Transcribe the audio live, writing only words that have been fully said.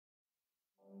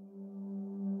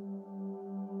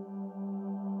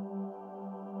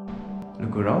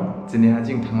Lugurau, jini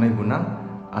hajing tanglai bunang,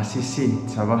 Assisi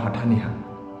Jawa hataniha.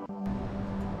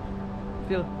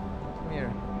 Phil, come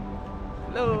here.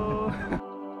 Hello.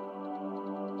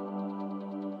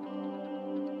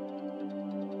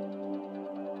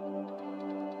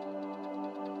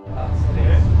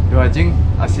 Dua hajing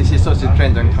Assisi so si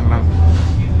train jang tanglang.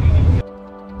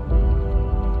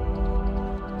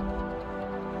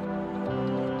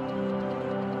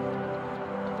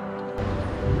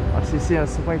 Assisi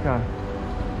asupay ka.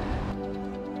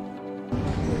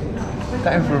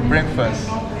 Time for breakfast.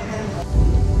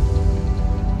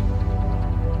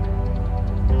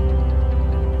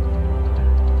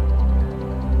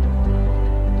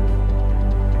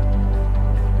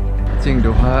 Jing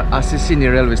doha Assisi ni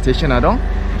railway station adong.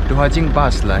 Doha jing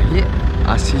bus lah hi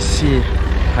Assisi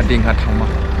hading hatangma.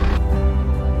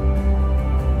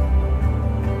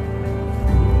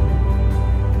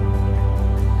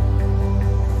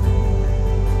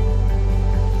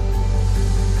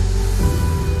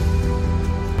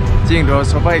 Jing do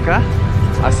sobai ka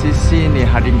Assisi ni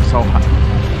hading soha.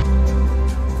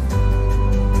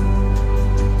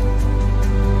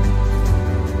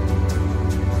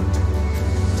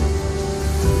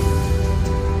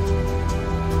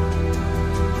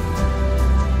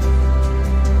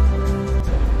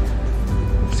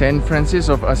 Saint Francis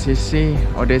of Assisi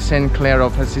or the Saint Clare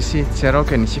of Assisi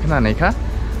Cheroken Shikna Neka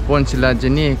Bonsila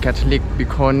Jeni Catholic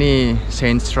Bikoni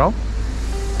Saints Row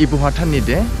Ibu Hatani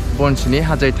de Bonsini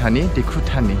Hajaitani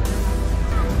Dikutani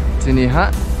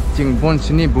Jiniha Jing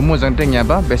Bonsini Bumuzang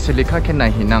Yaba Basilica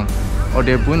Kenahinang or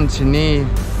the Bunsini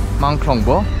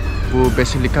Mangklongbo Bu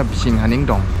Basilica Bishing Haning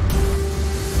Dong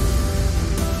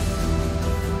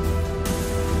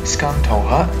Skam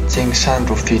Tauha Jing San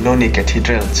Rufino ni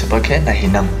Cathedral Sebake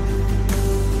Nahinang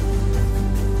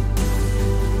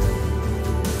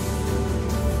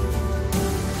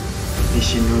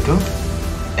Nishinudu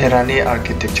Erani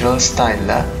architectural style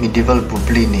la medieval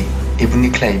bublini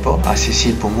Ibuni Klaibo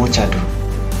Assisi Bumu Jadu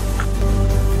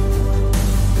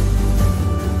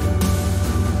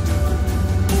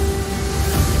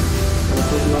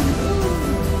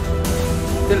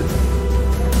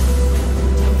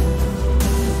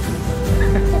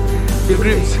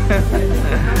Pilgrims.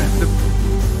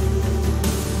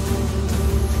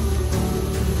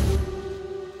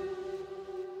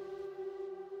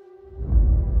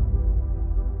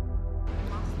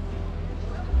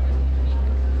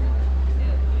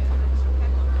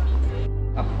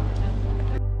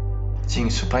 Jing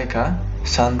Supaika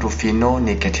San Rufino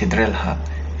ni Cathedral ha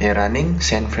Eraning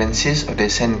Saint Francis of the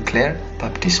Saint Clare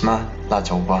Baptisma La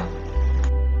Joba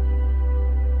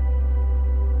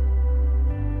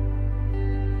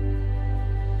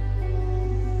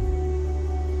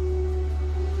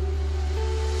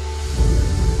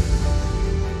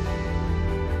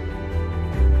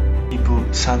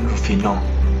Ibu San Rufino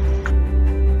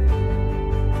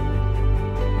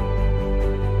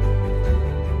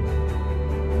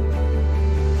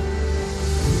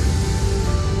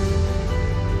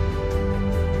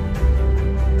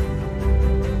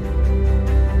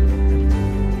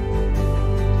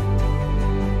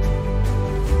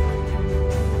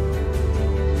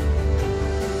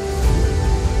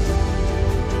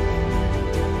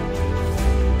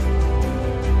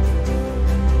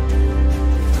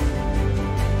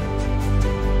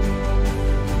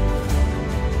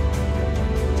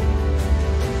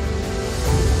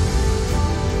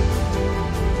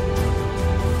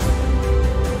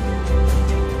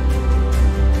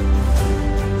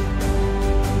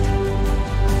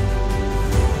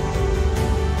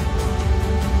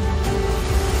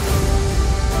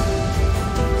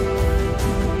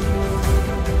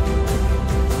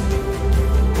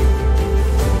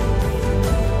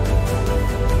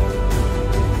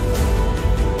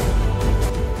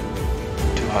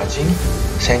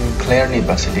Saint Clare ni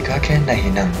Basilica ke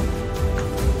nahinang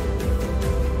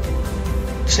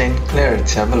Saint Clare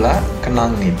Chabala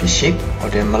kenang ni bisik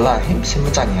ode malahim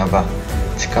simacang yaba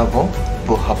sikabo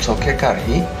bu hapso ke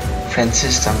karhi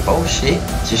Francis Champau si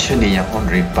Jisu ni yahon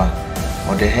ripa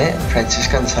ode he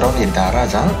Franciscan saroni dara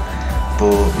jang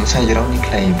bu masa jirau ni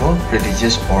klaibo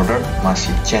religious order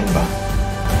masih chenba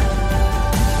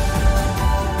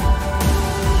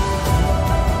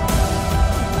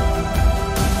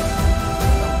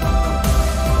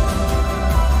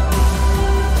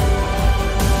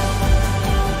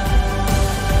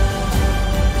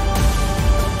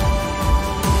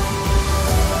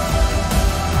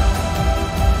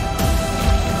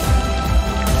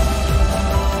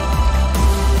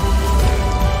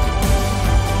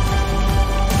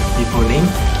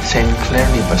Saint Clare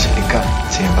ni Basilica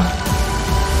Jeba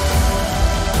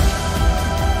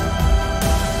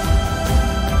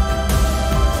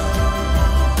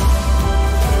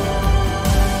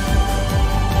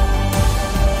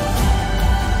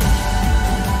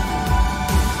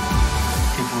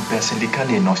Basilica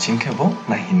ni nosin kebo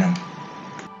nahinang.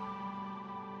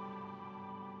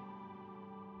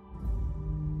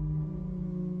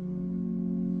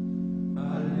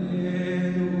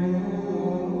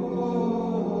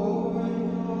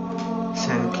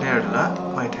 Saint Clair la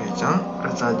mai thai jang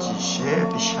raja ji she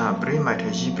bishabri mai thai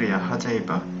ji priya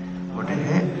hajaiba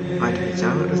odehe mai thai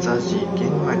jang raja ji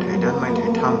kin mai thai dan mai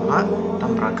thai tham ha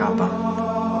tamprakaba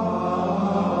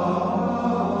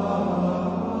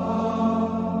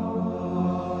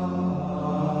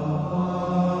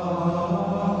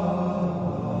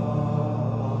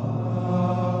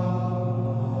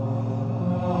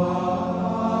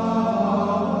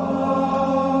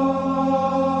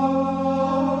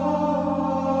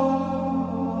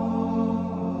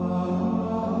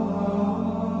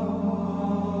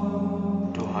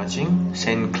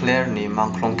Saint Clair ni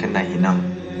mangklong ken na hinam.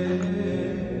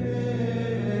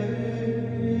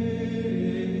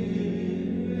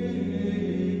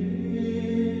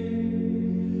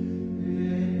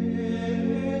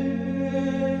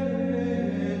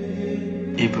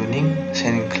 Evening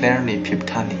Saint Clair ni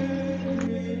pipthani.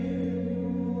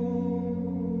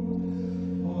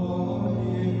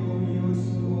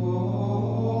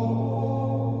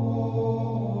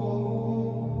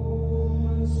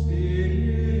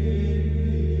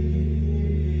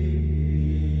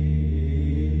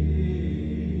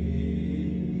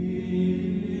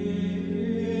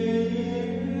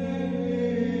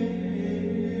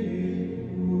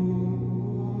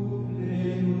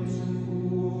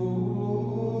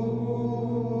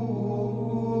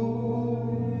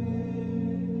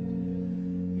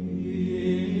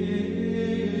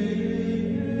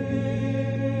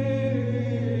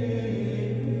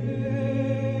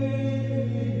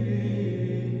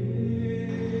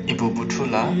 Ibu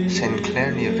butula Saint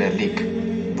Clair ni relic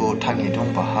bu tangi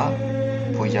dong baha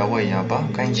bu yawa yaba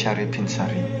kain syari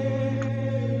pinsari.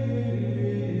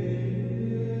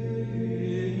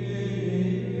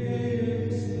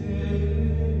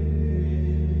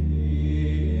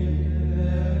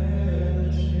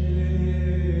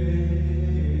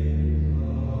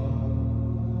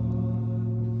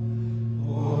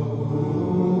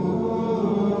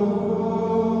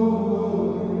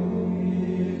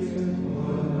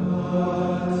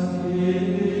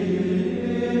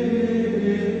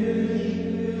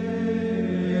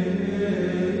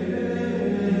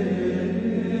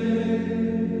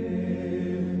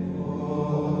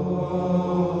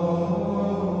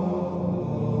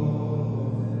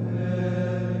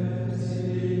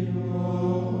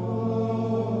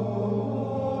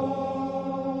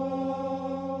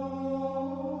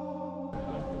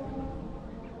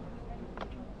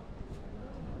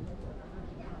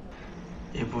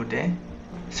 Ibu de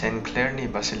Saint Clair ni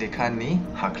Basilica ni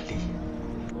hakli.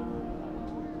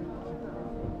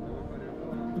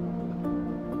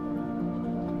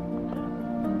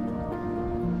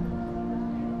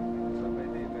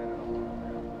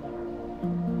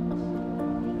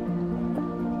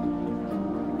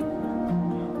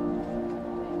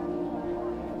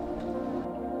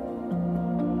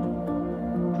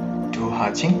 Tu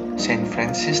hajing Saint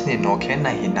Francis ni noke na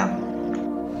hinam.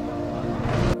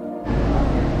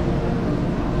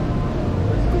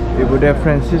 Ibu de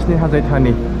Francis ni hajai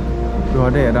thani. Dua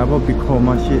de rabo bikho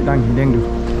mashi dang hideng du.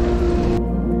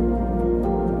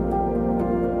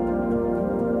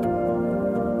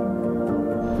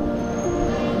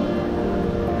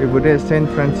 Ibu de Saint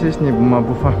Francis ni buma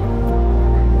bufa.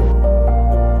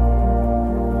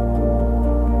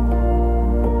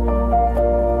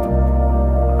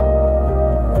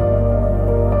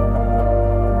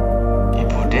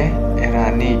 Ibu de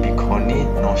erani bikhoni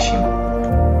noshim.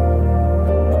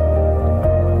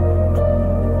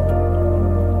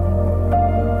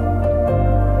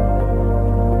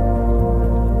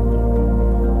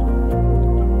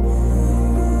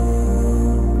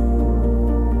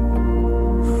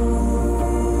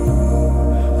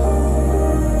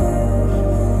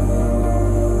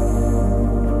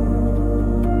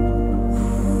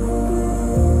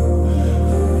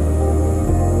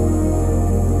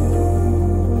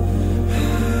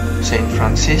 Saint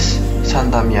Francis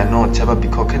Sandamiano chaba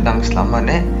bikoke dang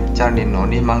slamane jarni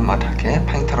noni mal mathake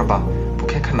phaingtharba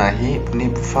buke khanahi buni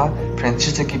bufa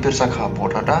Francis ki birsa kha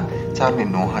borada jarni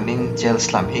no haning jail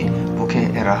slami buke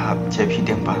erahab chebi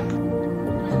dengba.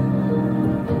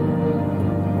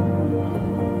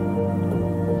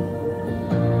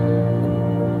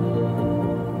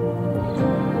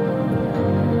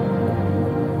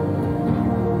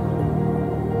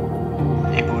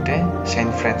 Ibu de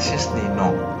Saint Francis ni no.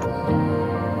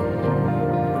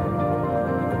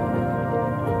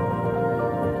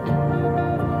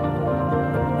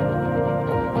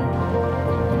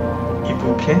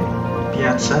 ibuke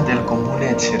Piazza del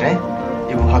Comune Cire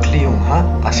ibu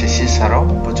hakliungha Assisi sarau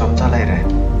bujom jalaire.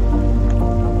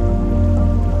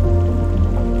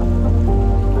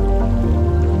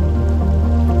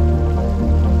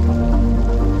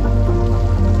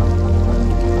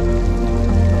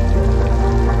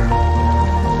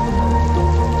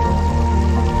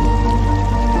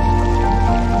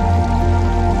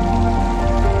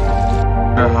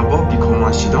 Rahabo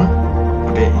bikoma sidong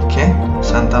ude ike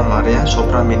Santa Maria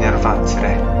sopra Minerva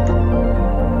Cire.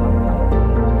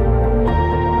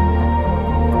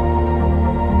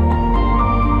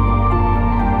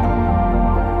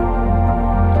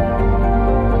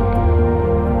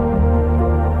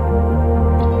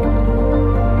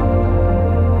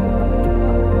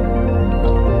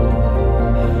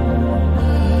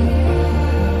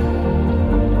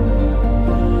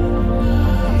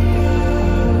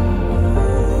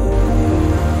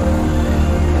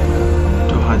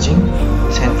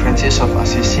 Saint Francis of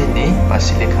Assisi ni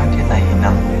Basilica ke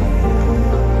nahinang.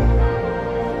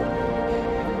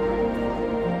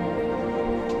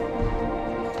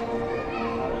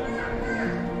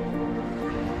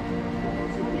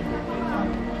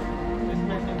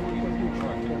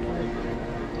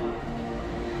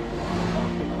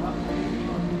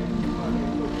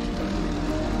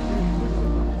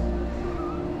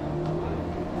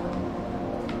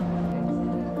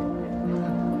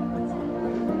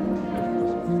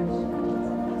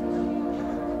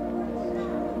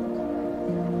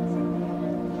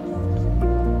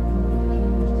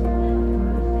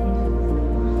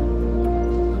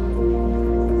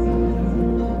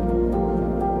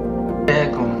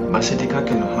 Basilica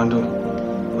ke nuhandu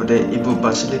ode ibu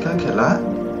Basilica ke la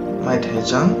mai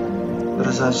thejang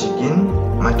raja jigin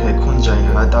mai thai khonjai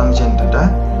ha dang jen dada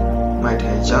mai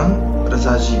thejang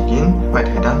raja jigin mai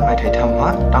thai dan mai thai tham ha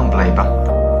dang blai ba.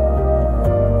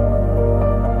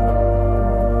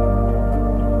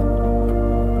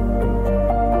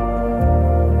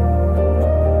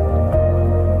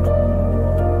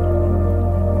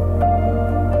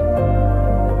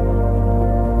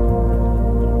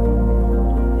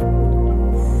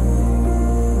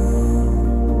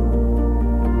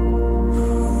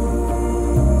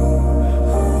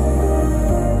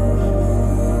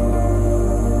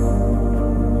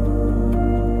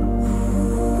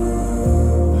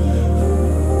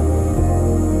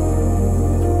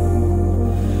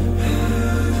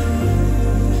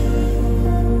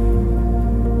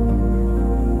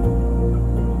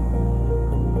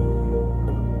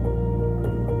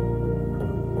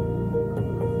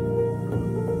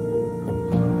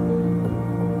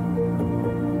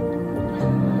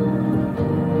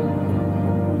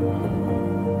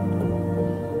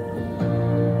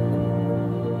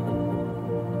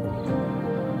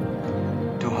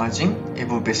 Hajing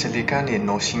ibu Basilica ni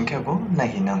no singkebo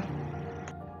nahinang.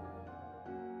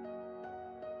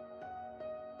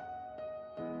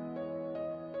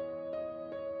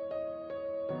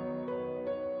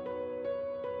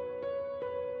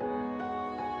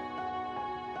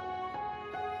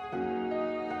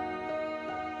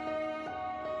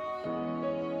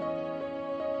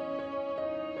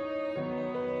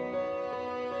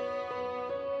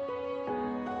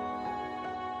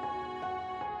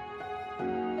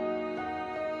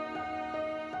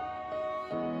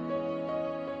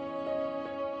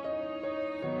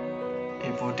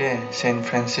 Ibu de Saint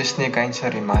Francis ni kain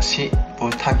sari masih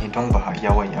butang hidung bah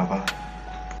yawa yawa.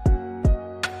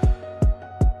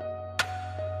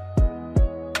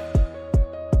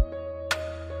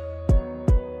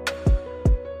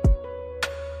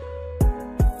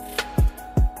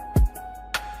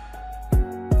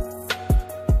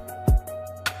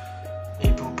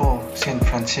 Ibu bo Saint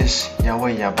Francis yawa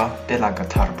yawa bela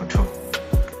gathar butu.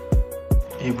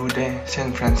 Ibu de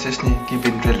Saint Francis ni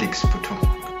gibin relics butu.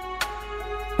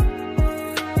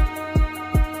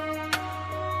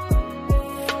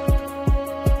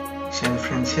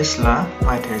 Francisla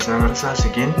mai thai zarsa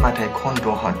sigin mai thai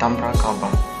khondo ha tamra kaba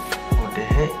ode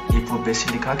he ibu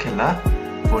Basilica khela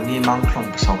boni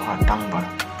mangklong sau ha tangba.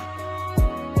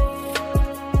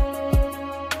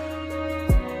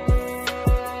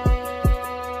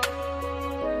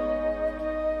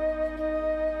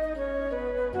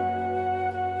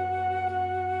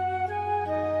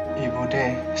 Ibu de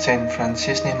Saint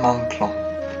Francis ni mangklong.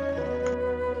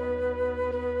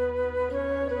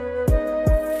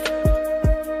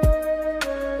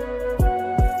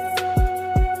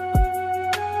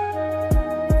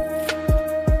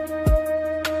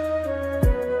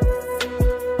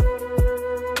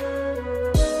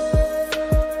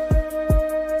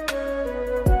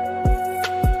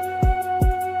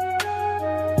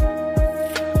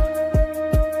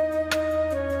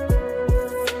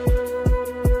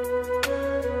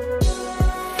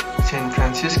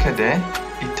 kede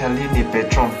Italy ni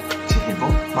patron cihibo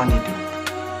manidu.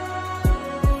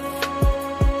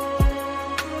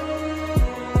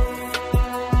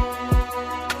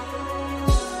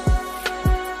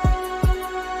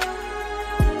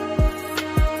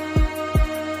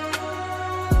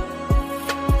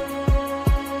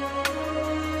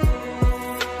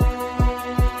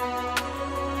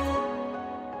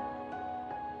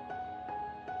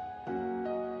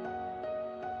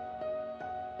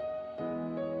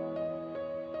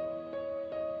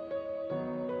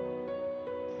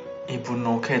 Ibu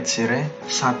Noke Cire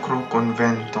Sacro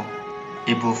Convento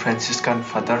Ibu Franciscan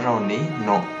Fadaroni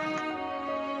No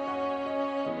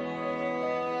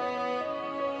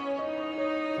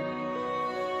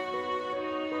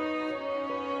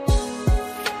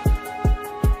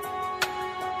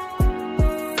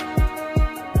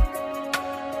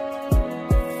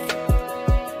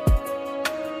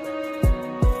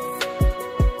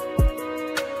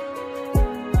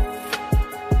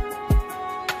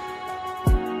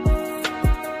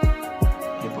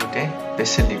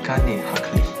Basilica ni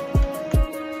Hakli.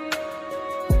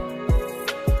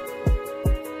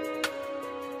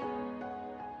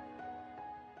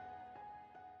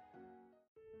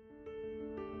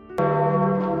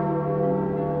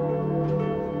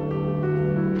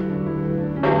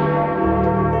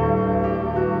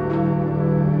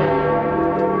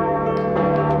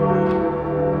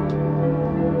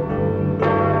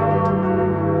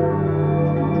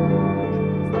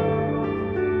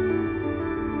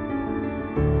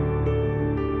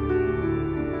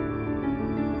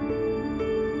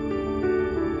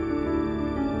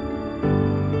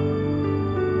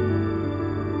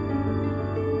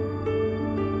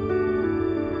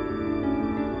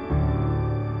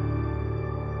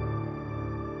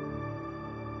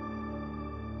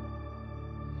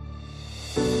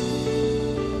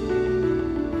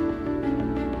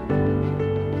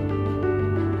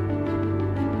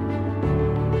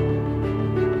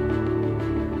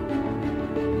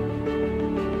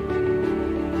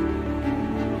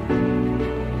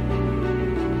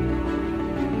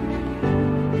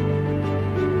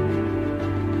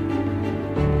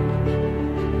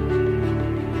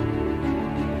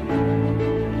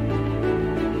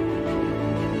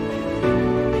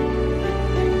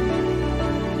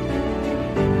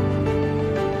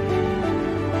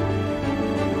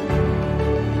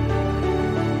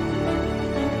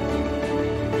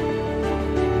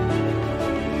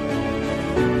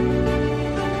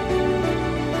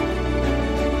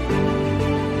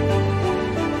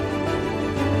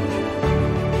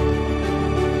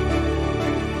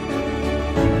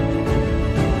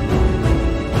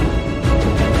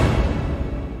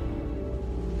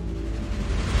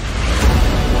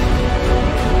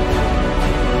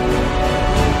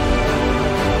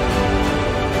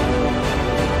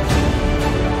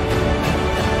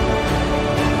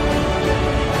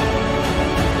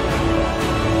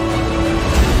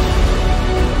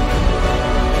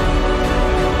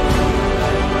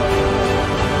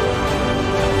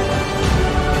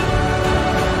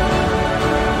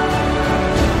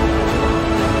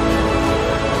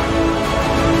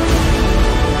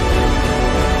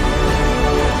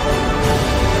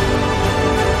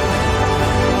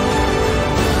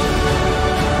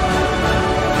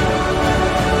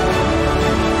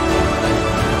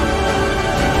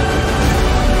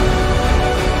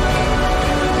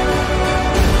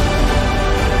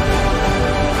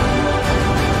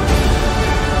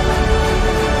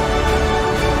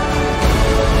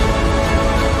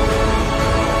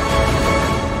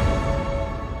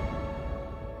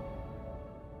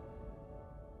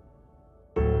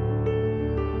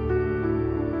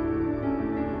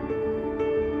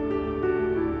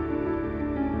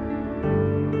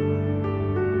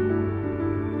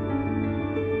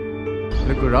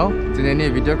 Gurau, jadi ini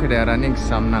video kedai running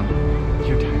samnang.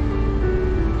 Yaudah.